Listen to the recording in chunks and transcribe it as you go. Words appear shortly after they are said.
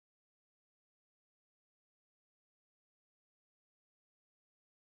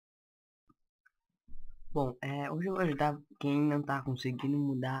Bom, hoje eu vou ajudar quem não tá conseguindo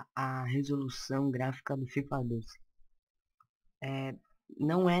mudar a resolução gráfica do FIFA 12. É,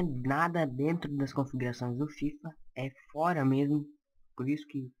 não é nada dentro das configurações do FIFA, é fora mesmo. Por isso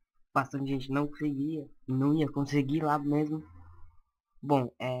que bastante gente não conseguia, não ia conseguir lá mesmo. Bom,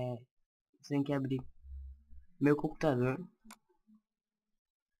 você tem que abrir meu computador,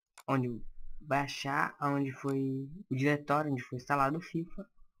 onde vai achar onde foi o diretório onde foi instalado o FIFA,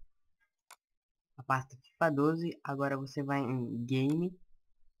 a pasta FIFA 12. Agora você vai em Game,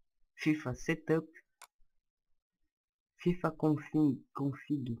 FIFA Setup, FIFA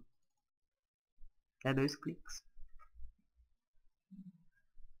config, dá dois cliques,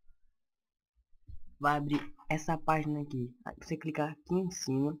 vai abrir essa página aqui. Aí você clicar aqui em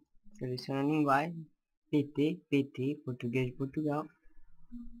cima, seleciona a linguagem, PT, português de Portugal,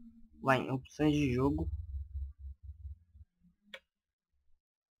 vai em opções de jogo,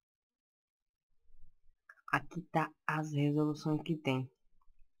 aqui tá as resoluções que tem.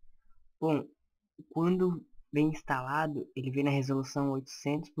 Bom, quando vem instalado, ele vem na resolução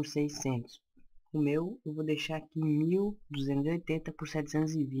 800 por 600. O meu eu vou deixar aqui 1280 por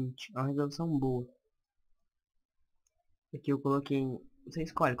 720, é uma resolução boa. Aqui eu coloquei, você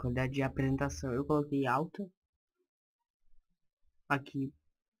escolhe qualidade de apresentação, eu coloquei alta. Aqui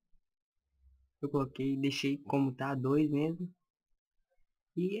eu coloquei, deixei como tá, 2 mesmo.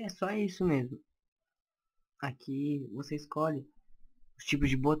 E é só isso mesmo. Aqui você escolhe os tipos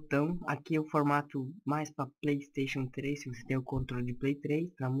de botão. Aqui é o formato mais para PlayStation 3, se você tem o controle de Play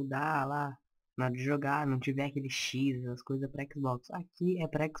 3, para mudar lá na hora de jogar, não tiver aquele X, as coisas para Xbox. Aqui é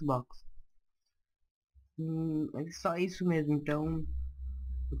para Xbox. É só isso mesmo. Então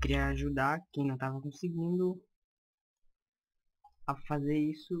eu queria ajudar quem não estava conseguindo a fazer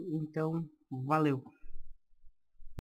isso. Então valeu.